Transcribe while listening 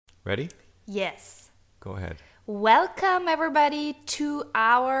Ready? Yes. Go ahead. Welcome, everybody, to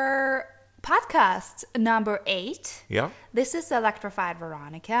our podcast number 8. Yeah. This is Electrified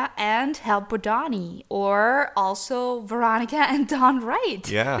Veronica and Help with Donnie, or also Veronica and Don Wright.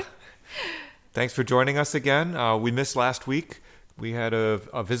 Yeah. Thanks for joining us again. We missed last week. We had a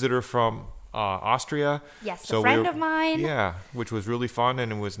visitor from Austria. Yes, a friend of mine. Yeah, which was really fun,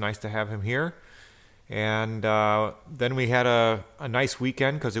 and it was nice to have him here. And then we had a nice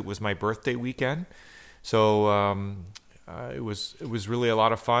weekend because it was my birthday weekend. So it was really a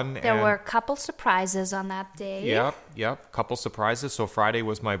lot of fun. There were a couple surprises on that day. Yep. Couple surprises. So Friday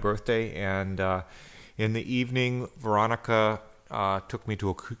was my birthday, and in the evening, Veronica took me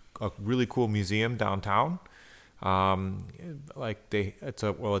to a really cool museum downtown. It's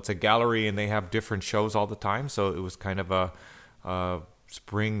a gallery, and they have different shows all the time. So it was kind of a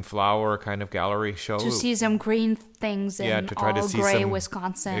spring flower kind of gallery show. To see some green things in to try all to see gray some,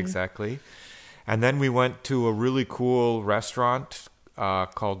 Wisconsin. Exactly. And then we went to a really cool restaurant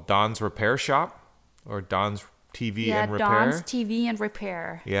called Don's Repair Shop, or Don's TV and Repair. Don's TV and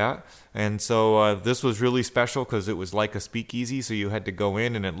Repair. Yeah. And so this was really special because it was like a speakeasy. So you had to go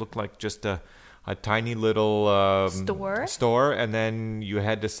in, and it looked like just a tiny little store, and then you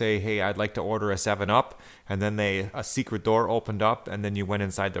had to say, hey, I'd like to order a 7-Up, and then a secret door opened up, and then you went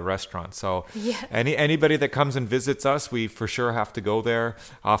inside the restaurant. So anybody that comes and visits us, we for sure have to go there.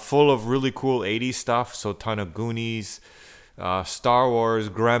 Full of really cool 80s stuff, so a ton of Goonies, Star Wars,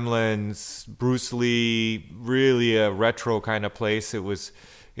 Gremlins, Bruce Lee, really a retro kind of place. It was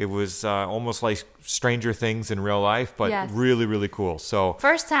almost like Stranger Things in real life, but really, really cool. So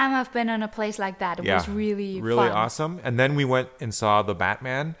first time I've been in a place like that. It was really fun. Awesome. And then we went and saw the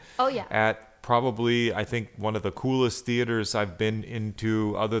Batman. Oh, yeah. At probably, I think, one of the coolest theaters I've been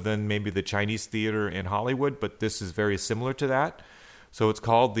into, other than maybe the Chinese theater in Hollywood, but this is very similar to that. So it's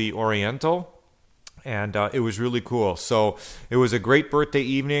called the Oriental. And it was really cool. So it was a great birthday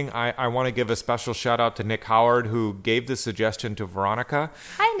evening. I want to give a special shout out to Nick Howard, who gave the suggestion to Veronica.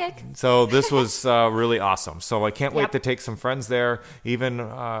 Hi, Nick. So this was really awesome. So I can't wait to take some friends there. Even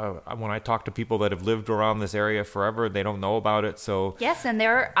when I talk to people that have lived around this area forever, they don't know about it. So yes, and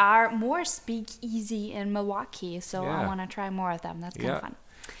there are more speakeasy in Milwaukee. So I want to try more of them. That's kind of fun.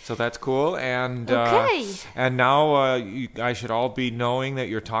 So that's cool, and and now you guys should all be knowing that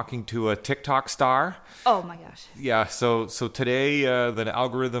you're talking to a TikTok star. Oh my gosh! Yeah, so today the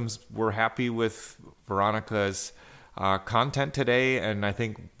algorithms were happy with Veronica's content today, and I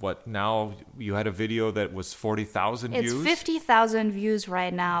think now you had a video that was 40,000 views. It's 50,000 views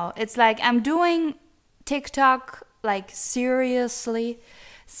right now. It's like I'm doing TikTok like seriously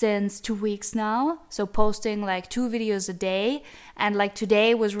since 2 weeks now, so posting like 2 videos a day, and like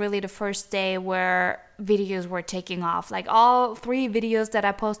today was really the first day where videos were taking off. Like all 3 videos that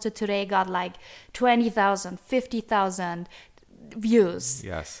I posted today got like 20,000, 50,000 views.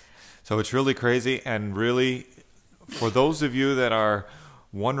 Yes, so it's really crazy, and really for those of you that are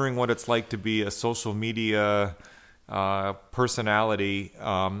wondering what it's like to be a social media personality,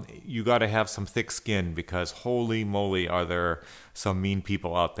 you got to have some thick skin, because holy moly, are there some mean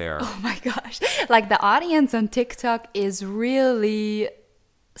people out there. Oh my gosh. Like the audience on TikTok is really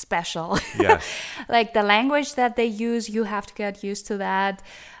special. Yes. Like the language that they use, you have to get used to that.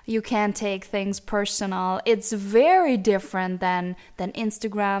 You can't take things personal. It's very different than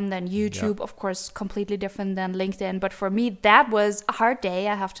Instagram, than YouTube. Of course, completely different than LinkedIn. But for me, that was a hard day,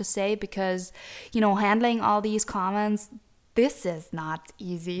 I have to say, because, handling all these comments, this is not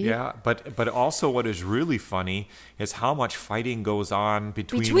easy. Yeah, but also what is really funny is how much fighting goes on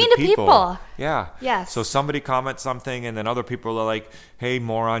between the people. Yeah. Yes. So somebody comments something, and then other people are like, hey,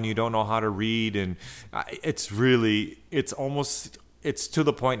 moron, you don't know how to read. And it's to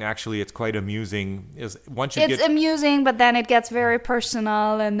the point, actually, it's quite amusing. It's amusing, but then it gets very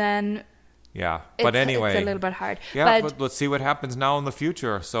personal, and then but anyway, it's a little bit hard. Yeah, but let's see what happens now in the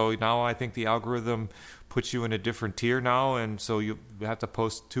future. So now I think the algorithm puts you in a different tier now, and so you have to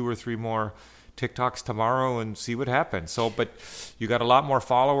post 2 or 3 more TikToks tomorrow and see what happens. So, but you got a lot more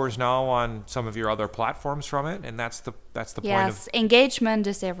followers now on some of your other platforms from it, and that's the point of. Yes, engagement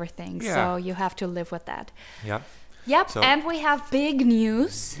is everything. Yeah. So you have to live with that. Yeah. Yep, so, and we have big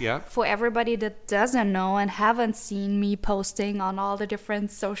news for everybody that doesn't know and haven't seen me posting on all the different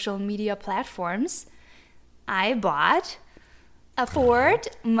social media platforms. I bought a Ford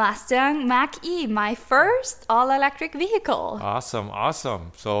Mustang Mach-E, my first all-electric vehicle. Awesome.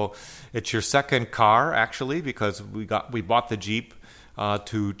 So it's your second car, actually, because we bought the Jeep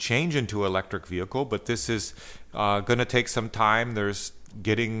to change into an electric vehicle, but this is going to take some time. There's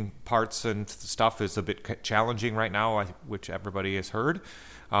getting parts and stuff is a bit challenging right now, which everybody has heard.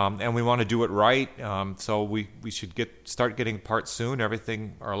 and we want to do it right. So we should start getting parts soon.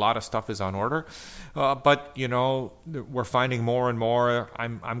 Everything, or a lot of stuff, is on order. But we're finding more and more.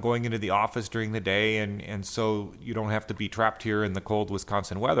 I'm going into the office during the day, and so you don't have to be trapped here in the cold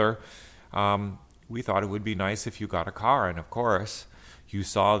Wisconsin weather. We thought it would be nice if you got a car, and of course, you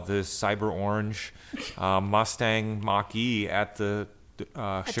saw this cyber orange Mustang Mach-E at the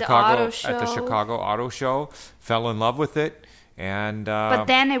Chicago Auto Show. Fell in love with it. And but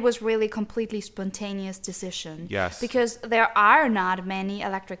then it was really completely spontaneous decision. Yes. Because there are not many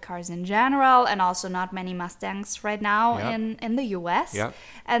electric cars in general, and also not many Mustangs right now in the US. Yep.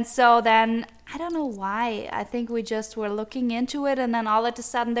 And so then, I don't know why, I think we just were looking into it, and then all of a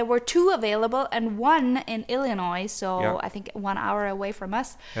sudden there were 2 available and 1 in Illinois, so I think 1 hour away from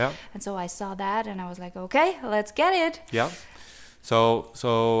us. Yep. And so I saw that and I was like, okay, let's get it. Yep. So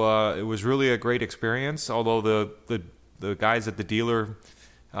it was really a great experience, although the guys at the dealer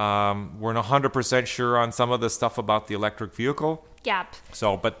weren't 100% sure on some of the stuff about the electric vehicle. Yep.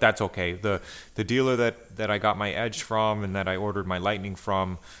 So, but that's okay. The dealer that I got my Edge from and that I ordered my Lightning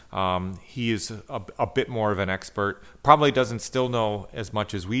from, he is a bit more of an expert. Probably doesn't still know as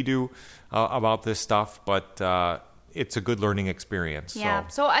much as we do about this stuff, but it's a good learning experience. Yeah.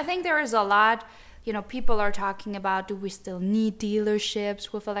 So I think there is a lot. People are talking about, do we still need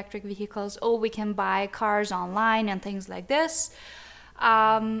dealerships with electric vehicles? Oh, we can buy cars online and things like this.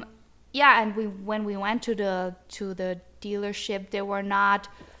 And when we went to the dealership, they were not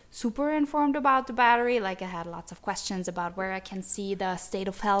super informed about the battery. Like, I had lots of questions about where I can see the state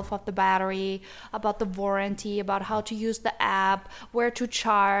of health of the battery, about the warranty, about how to use the app, where to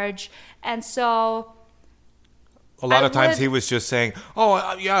charge. And so a lot of times he was just saying,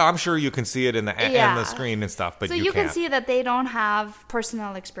 "Oh, yeah, I'm sure you can see it in the screen and stuff," but so you can see that they don't have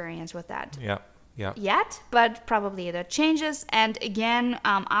personal experience with that. Yeah. Yet, but probably that changes. And again,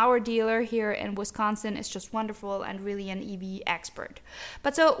 our dealer here in Wisconsin is just wonderful and really an EV expert.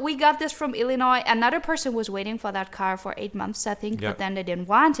 But so we got this from Illinois. Another person was waiting for that car for 8 months, I think, but then they didn't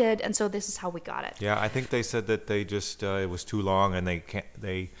want it, and so this is how we got it. Yeah, I think they said that they just it was too long and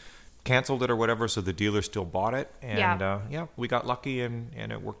they canceled it or whatever, so the dealer still bought it, and we got lucky and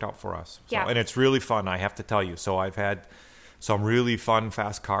it worked out for us. So, and it's really fun, I have to tell you. So I've had some really fun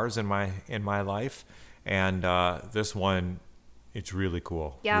fast cars in my life, and this one, it's really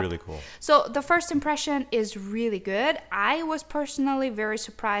cool. Really cool. So the first impression is really good. I was personally very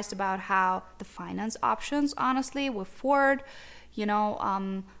surprised about how the finance options, honestly, with Ford,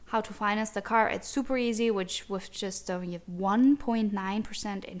 how to finance the car. It's super easy, with just a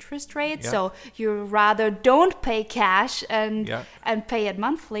 1.9% interest rate. So you rather don't pay cash and pay it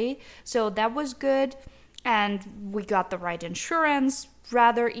monthly. So that was good. And we got the right insurance,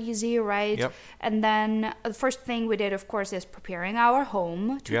 rather easy, right? Yep. And then the first thing we did, of course, is preparing our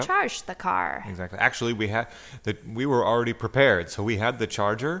home to charge the car. Exactly. Actually, we were already prepared. So we had the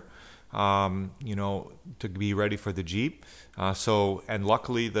charger, to be ready for the Jeep. And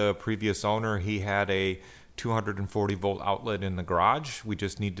luckily the previous owner, he had a 240 volt outlet in the garage. We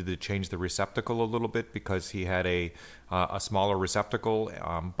just needed to change the receptacle a little bit because he had a smaller receptacle,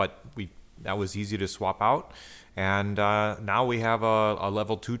 but that was easy to swap out. And now we have a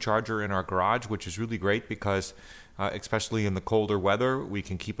level 2 charger in our garage, which is really great because especially in the colder weather, we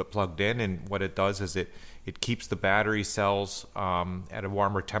can keep it plugged in. And what it does is it keeps the battery cells at a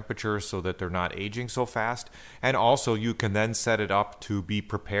warmer temperature so that they're not aging so fast. And also you can then set it up to be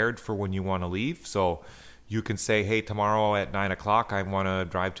prepared for when you want to leave. So you can say, hey, tomorrow at 9 o'clock, I want to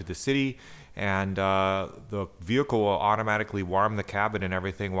drive to the city. And the vehicle will automatically warm the cabin and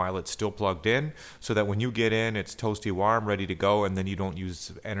everything while it's still plugged in, so that when you get in, it's toasty warm, ready to go, and then you don't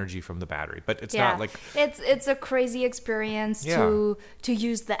use energy from the battery. But it's not like it's a crazy experience to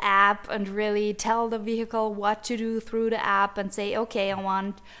use the app and really tell the vehicle what to do through the app and say, okay, I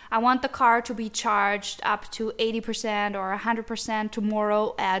want the car to be charged up to 80% or 100%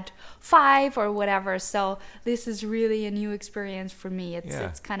 tomorrow at 5 or whatever. So this is really a new experience for me.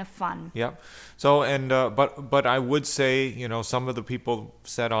 It's kind of fun. Yeah. So but I would say, some of the people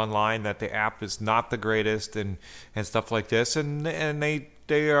said online that the app is not the greatest and stuff like this, and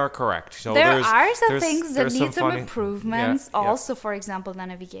they are correct. So there are some things that need some improvements. Yeah, also, for example, the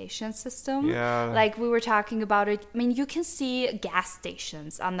navigation system. Yeah. Like we were talking about it. I mean, you can see gas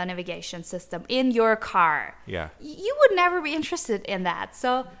stations on the navigation system in your car. Yeah. You would never be interested in that.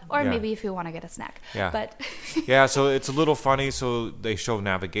 So, or maybe if you want to get a snack. Yeah. But so it's a little funny. So they show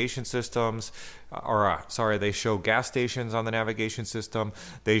navigation systems, they show gas stations on the navigation system.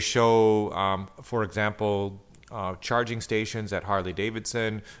 They show, for example, charging stations at Harley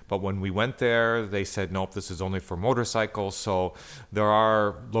Davidson, but when we went there, they said, nope, this is only for motorcycles. So there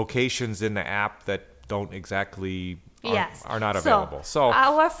are locations in the app that don't exactly are not available. So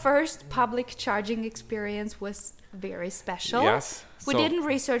our first public charging experience was very special. Yes. We didn't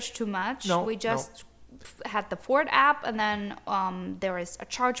research too much. We just had the Ford app, and then there is a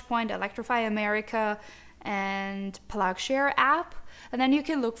ChargePoint, Electrify America, and PlugShare app. And then you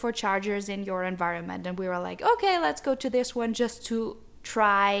can look for chargers in your environment. And we were like, okay, let's go to this one just to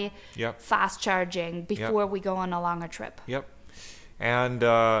try fast charging before we go on a longer trip. Yep. And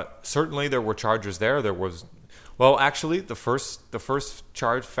certainly there were chargers there. There was, well, actually, the first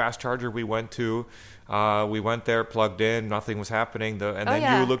fast charger we went to, we went there, plugged in, nothing was happening.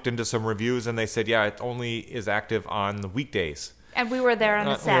 You looked into some reviews, and they said, it only is active on the weekdays. And we were there on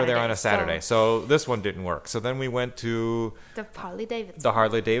a Saturday. We were there on a Saturday. So this one didn't work. So then we went to the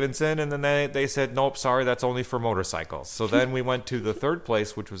Harley Davidson. And then they said, nope, sorry, that's only for motorcycles. So then we went to the third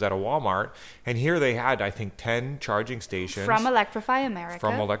place, which was at a Walmart. And here they had, I think, 10 charging stations. From Electrify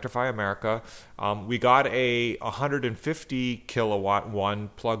America. We got a 150 kilowatt one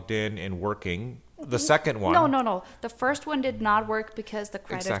plugged in and working. The second one. No. The first one did not work because the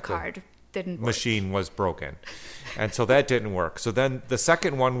credit card didn't work. Machine was broken. And so that didn't work. So then the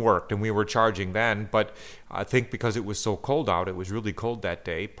second one worked, and we were charging then. But I think because it was so cold out, it was really cold that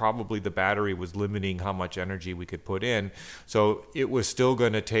day, probably the battery was limiting how much energy we could put in. So it was still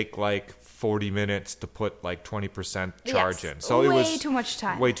going to take like 40 minutes to put like 20% charge in. So it was way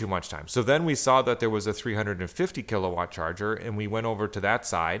too much time. So then we saw that there was a 350 kilowatt charger, and we went over to that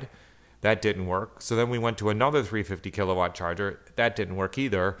side. That didn't work. So then we went to another 350 kilowatt charger. That didn't work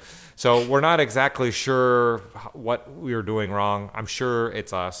either. So we're not exactly sure what we were doing wrong. I'm sure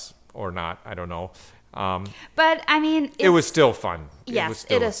it's us or not. I don't know. But I mean, it was still fun. Yes,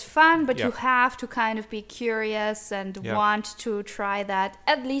 it is fun, but you have to kind of be curious and want to try that,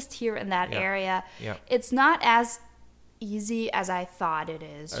 at least here in that area. Yeah. It's not as easy as I thought it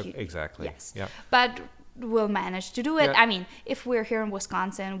is. Exactly. Yes. Yeah. But we'll manage to do it. Yeah. I mean, if we're here in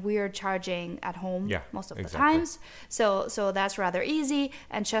Wisconsin, we're charging at home most of the times. So that's rather easy.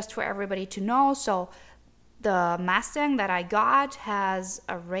 And just for everybody to know, so the Mustang that I got has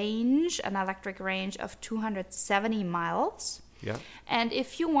an electric range of 270 miles. Yeah. And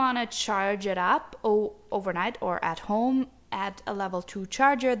if you want to charge it up overnight or at home at a level 2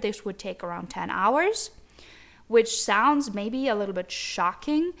 charger, this would take around 10 hours, which sounds maybe a little bit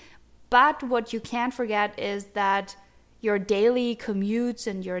shocking. But what you can't forget is that your daily commutes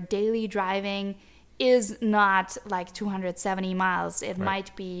and your daily driving is not like 270 miles. It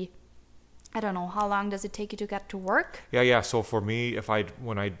might be, I don't know, how long does it take you to get to work? Yeah. So for me,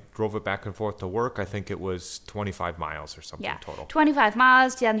 when I drove it back and forth to work, I think it was 25 miles or something total. 25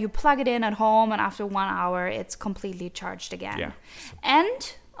 miles, then you plug it in at home, and after 1 hour, it's completely charged again. Yeah.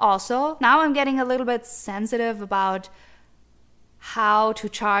 And also, now I'm getting a little bit sensitive about how to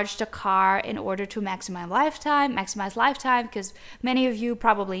charge the car in order to maximize lifetime, because many of you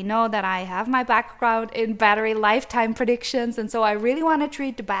probably know that I have my background in battery lifetime predictions, and so I really want to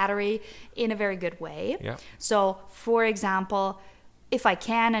treat the battery in a very good way. Yeah. So, for example, if I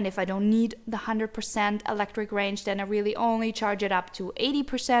can and if I don't need the 100% electric range, then I really only charge it up to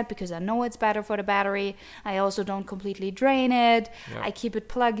 80% because I know it's better for the battery. I also don't completely drain it. Yeah. I keep it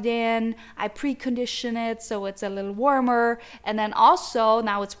plugged in. I precondition it so it's a little warmer. And then also,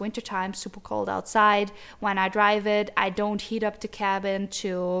 now it's wintertime, super cold outside. When I drive it, I don't heat up the cabin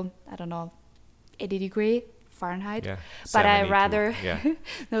to, 80 degree Fahrenheit, but I rather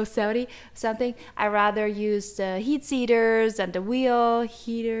 70 something. I rather use the heat seaters and the wheel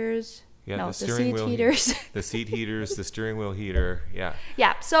heaters. The seat heaters, the seat heaters, the steering wheel heater.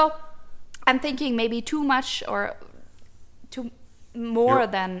 Yeah. So I'm thinking maybe too much or too more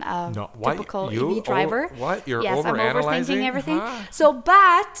than a typical EV driver. You're yes, I'm overanalyzing? Overthinking everything. Huh? So,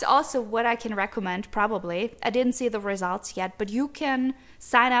 but also what I can recommend, probably, I didn't see the results yet, but you can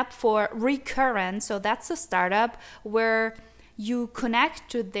sign up for Recurrent. So that's a startup where you connect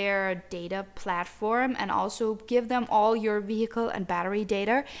to their data platform and also give them all your vehicle and battery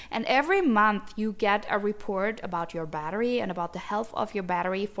data. And every month you get a report about your battery and about the health of your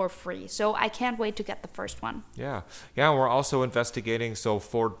battery for free. So I can't wait to get the first one. Yeah. We're also investigating. So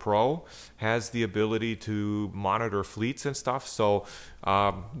Ford Pro has the ability to monitor fleets and stuff. So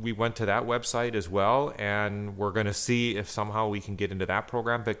we went to that website as well, and we're going to see if somehow we can get into that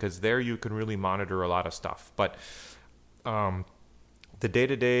program, because there you can really monitor a lot of stuff. But the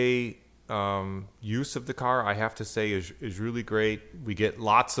day-to-day use of the car, I have to say, is really great. We get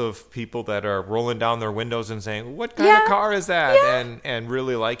lots of people that are rolling down their windows and saying, "What kind of car is that?" and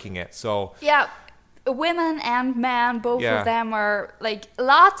really liking it. So women and men, both Yeah. of them are like,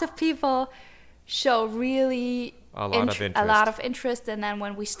 lots of people show really a lot of interest. And then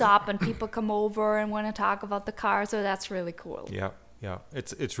when we stop and people come over and want to talk about the car, so that's really cool. Yeah, yeah.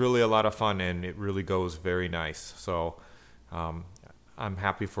 It's really a lot of fun, and it really goes very nice. So I'm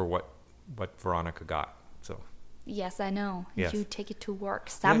happy for what Veronica got. So yes, I know. Yes. You take it to work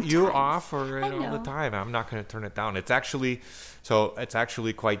sometimes. You offer it I all know. the time. I'm not going to turn it down. It's actually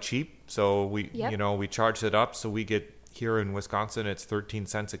quite cheap. So we we charged it up. So we get here in Wisconsin, it's 13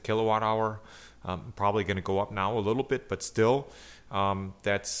 cents a kilowatt hour. Probably going to go up now a little bit, but still,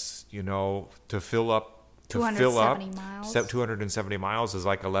 that's to fill up 270 miles. 270 miles is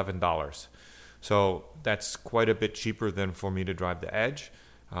like $11. So that's quite a bit cheaper than for me to drive the Edge.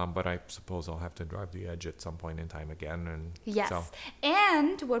 But I suppose I'll have to drive the Edge at some point in time again. And yes. So.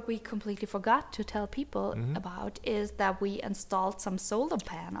 And what we completely forgot to tell people about is that we installed some solar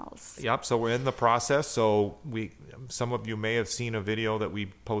panels. Yep. So we're in the process. So some of you may have seen a video that we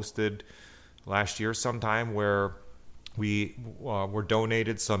posted last year sometime where we were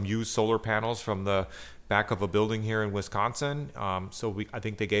donated some used solar panels from the back of a building here in Wisconsin. I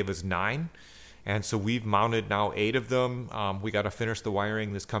think they gave us 9. And so we've mounted now 8 of them. We got to finish the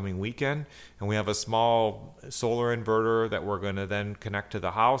wiring this coming weekend. And we have a small solar inverter that we're going to then connect to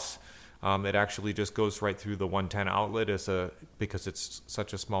the house. It actually just goes right through the 110 outlet because it's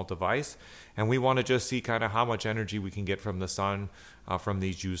such a small device. And we want to just see kind of how much energy we can get from the sun from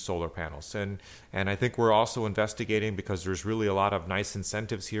these used solar panels. And I think we're also investigating, because there's really a lot of nice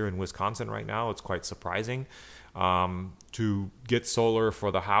incentives here in Wisconsin right now. It's quite surprising to get solar for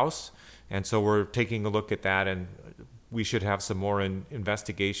the house. And so we're taking a look at that, and we should have some more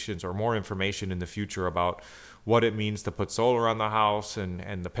investigations or more information in the future about what it means to put solar on the house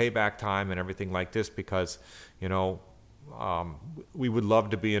and the payback time and everything like this, because, we would love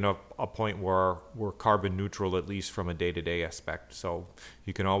to be in a point where we're carbon neutral, at least from a day-to-day aspect. So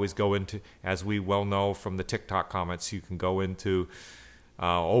you can always go into, as we well know from the TikTok comments, you can go into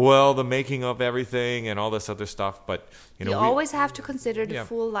the making of everything and all this other stuff, but you always have to consider the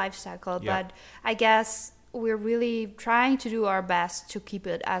full life cycle. But I guess we're really trying to do our best to keep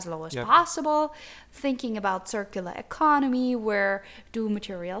it as low as possible, thinking about circular economy, where do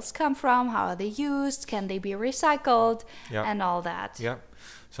materials come from, how are they used, can they be recycled, and all that.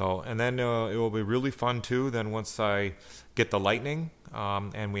 So, and then it will be really fun too, then once I get the Lightning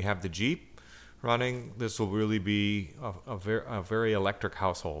and we have the Jeep running, this will really be a very electric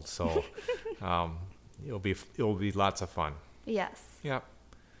household. So it'll be lots of fun. Yes. Yeah.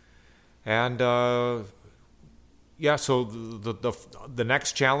 And so the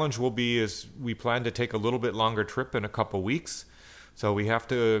next challenge will be is we plan to take a little bit longer trip in a couple weeks. So we have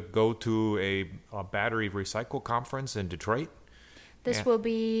to go to a battery recycle conference in Detroit. This will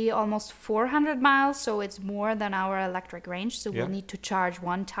be almost 400 miles, so it's more than our electric range. So we'll need to charge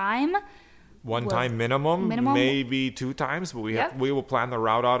one time. One time minimum, maybe 2 times, but we will plan the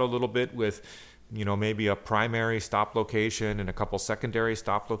route out a little bit with, maybe a primary stop location and a couple secondary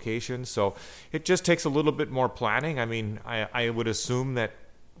stop locations. So it just takes a little bit more planning. I mean, I would assume that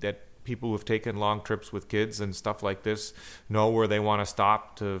people who have taken long trips with kids and stuff like this know where they want to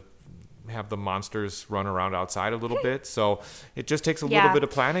stop to have the monsters run around outside a little bit. So it just takes a little bit of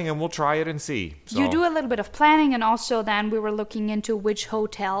planning, and we'll try it and see. So. You do a little bit of planning, and also then we were looking into which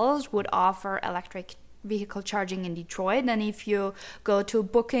hotels would offer electric vehicle charging in Detroit. And if you go to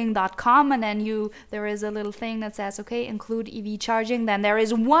booking.com and then there is a little thing that says, okay, include EV charging, then there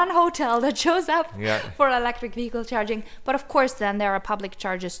is one hotel that shows up for electric vehicle charging. But of course, then there are public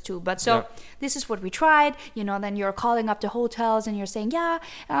charges too. But so this is what we tried. Then you're calling up the hotels and you're saying,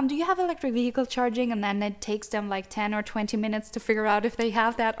 do you have electric vehicle charging? And then it takes them like 10 or 20 minutes to figure out if they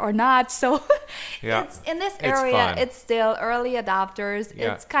have that or not. So it's in this area, it's still early adopters.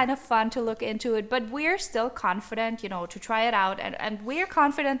 It's kind of fun to look into it, but we're still confident, to try it out, and we're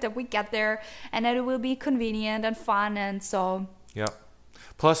confident that we get there and that it will be convenient and fun, and so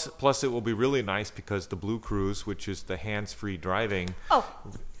plus it will be really nice because the Blue Cruise, which is the hands-free driving.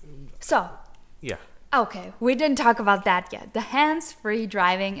 Okay, we didn't talk about that yet. The hands-free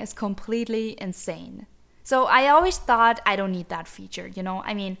driving is completely insane. So I always thought I don't need that feature,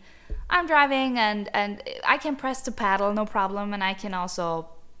 I mean, I'm driving and I can press the pedal, no problem, and I can also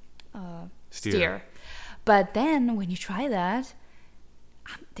steer. But then when you try that,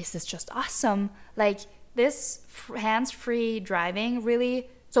 this is just awesome. Like this hands-free driving really.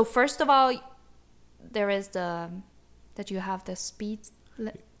 So first of all, there is that you have the speed.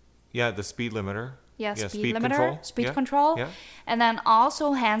 The speed limiter. Speed limiter, control. And then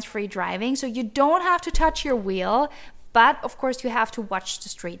also hands-free driving. So you don't have to touch your wheel, But of course, you have to watch the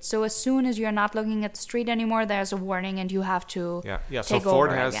street. So as soon as you're not looking at the street anymore, there's a warning, and you have to take Ford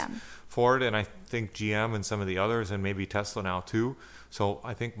over has again. Ford, and I think GM and some of the others, and maybe Tesla now too. So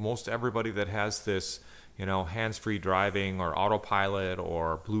I think most everybody that has this, hands-free driving or autopilot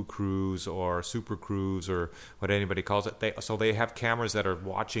or Blue Cruise or Super Cruise or what anybody calls it, they have cameras that are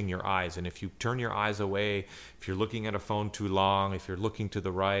watching your eyes. And if you turn your eyes away, if you're looking at a phone too long, if you're looking to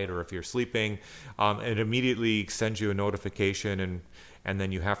the right, or if you're sleeping, it immediately sends you a notification, and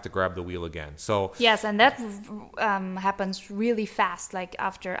then you have to grab the wheel again. So yes, and that happens really fast, like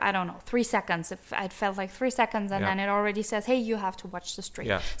after, 3 seconds. If it felt like 3 seconds, and then it already says, hey, you have to watch the street.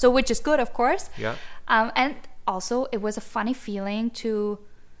 Yeah. So which is good, of course. Yeah. And also, it was a funny feeling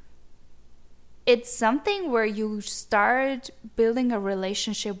it's something where you start building a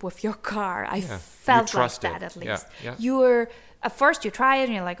relationship with your car. I felt like that, at least. Yeah. At first you try it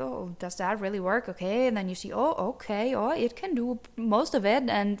and you're like, oh, does that really work? Okay. And then you see, oh, okay. Oh, it can do most of it.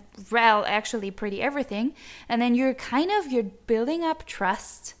 And actually pretty everything. And then you're building up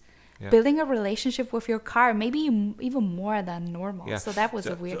trust, building a relationship with your car, maybe even more than normal. Yeah. So that was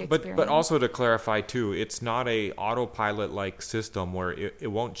a weird experience. But also to clarify too, it's not a autopilot-like system where it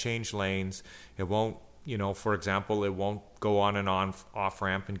won't change lanes. It won't, for example, it won't go on and on off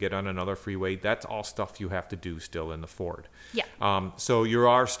ramp and get on another freeway. That's all stuff you have to do still in the Ford. Yeah. So you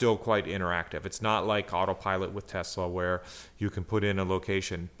are still quite interactive. It's not like autopilot with Tesla where you can put in a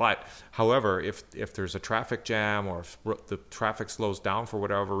location. But however, if there's a traffic jam or if the traffic slows down for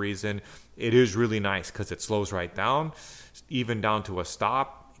whatever reason, it is really nice because it slows right down, even down to a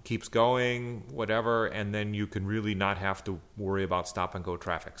stop. Keeps going, whatever, and then you can really not have to worry about stop and go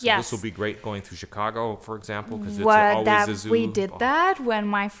traffic. So this will be great going through Chicago, for example, because it's always a zoo. We did that when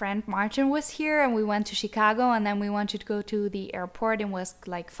my friend Martin was here, and we went to Chicago, and then we wanted to go to the airport. It was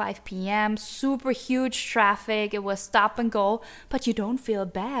like 5 p.m., super huge traffic. It was stop and go, but you don't feel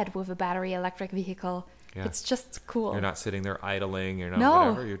bad with a battery electric vehicle. Yeah. It's just cool. You're not sitting there idling, you're not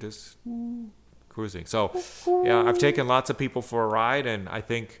whatever, you're just cruising. So I've taken lots of people for a ride, and I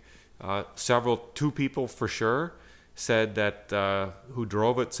think two people for sure said that who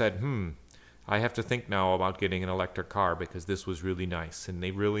drove it said, I have to think now about getting an electric car because this was really nice, and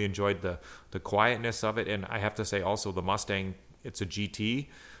they really enjoyed the quietness of it. And I have to say also the Mustang, it's a GT,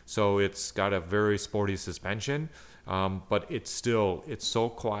 so it's got a very sporty suspension, but it's so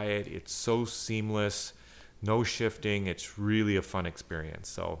quiet, it's so seamless, no shifting. It's really a fun experience.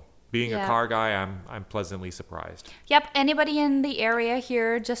 So being a car guy, I'm pleasantly surprised. Yep. Anybody in the area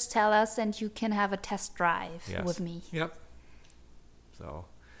here, just tell us and you can have a test drive with me. Yep. So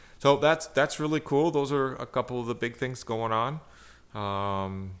that's really cool. Those are a couple of the big things going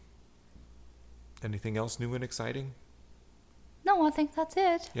on. Anything else new and exciting? No, I think that's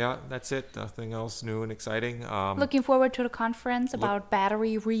it. Yeah, that's it. Nothing else new and exciting. Looking forward to the conference about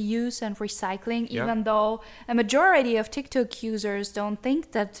battery reuse and recycling, even though a majority of TikTok users don't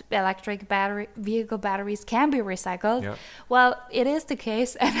think that electric vehicle batteries can be recycled. Yeah. Well, it is the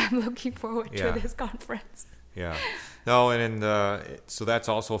case, and I'm looking forward to this conference. Yeah. No, so that's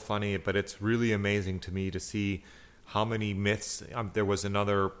also funny, but it's really amazing to me to see how many myths. There was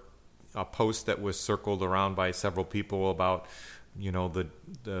another post that was circled around by several people about,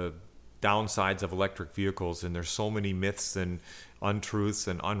 the downsides of electric vehicles, and there's so many myths and untruths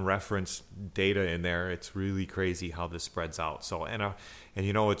and unreferenced data in there. It's really crazy how this spreads out. So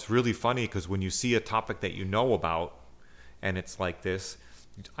it's really funny because when you see a topic that you know about and it's like this,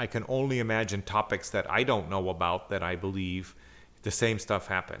 I can only imagine topics that I don't know about that I believe the same stuff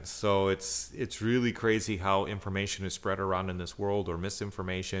happens. So it's really crazy how information is spread around in this world, or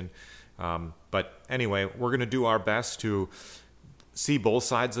misinformation. But anyway, we're going to do our best to see both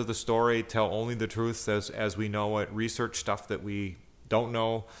sides of the story, tell only the truth as we know it, research stuff that we don't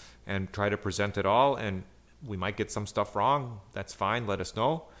know, and try to present it all. And we might get some stuff wrong. That's fine. Let us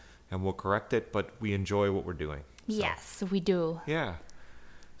know, and we'll correct it. But we enjoy what we're doing. So, yes, we do. Yeah.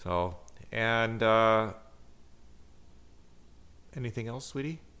 So, and anything else,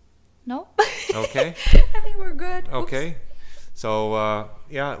 sweetie? No. Okay. I think we're good. Okay. Oops. So,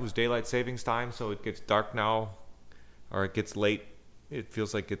 it was daylight savings time, so it gets dark now, or it gets late. It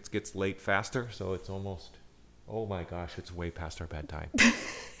feels like it gets late faster, so it's almost, oh my gosh, it's way past our bedtime.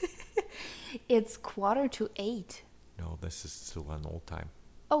 It's 7:45. No, this is still an old time.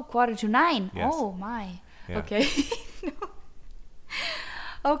 Oh, 8:45. Yes. Oh, my. Yeah. Okay.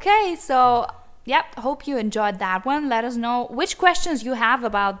 Okay, so... Yep, hope you enjoyed that one. Let us know which questions you have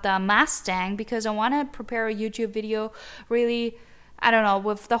about the Mustang, because I want to prepare a YouTube video really,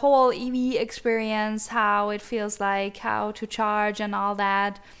 with the whole EV experience, how it feels like, how to charge and all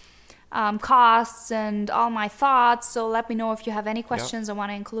that. costs and all my thoughts. So let me know if you have any questions. I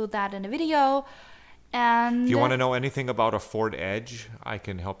want to include that in the video. And if you want to know anything about a Ford Edge, I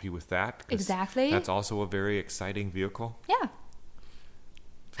can help you with that. Exactly. That's also a very exciting vehicle. Yeah.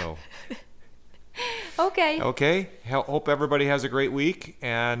 So. Okay. Okay. Hope everybody has a great week,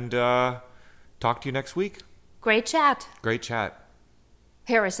 and talk to you next week. Great chat. Great chat.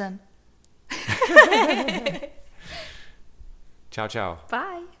 Harrison. Ciao, ciao.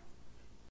 Bye.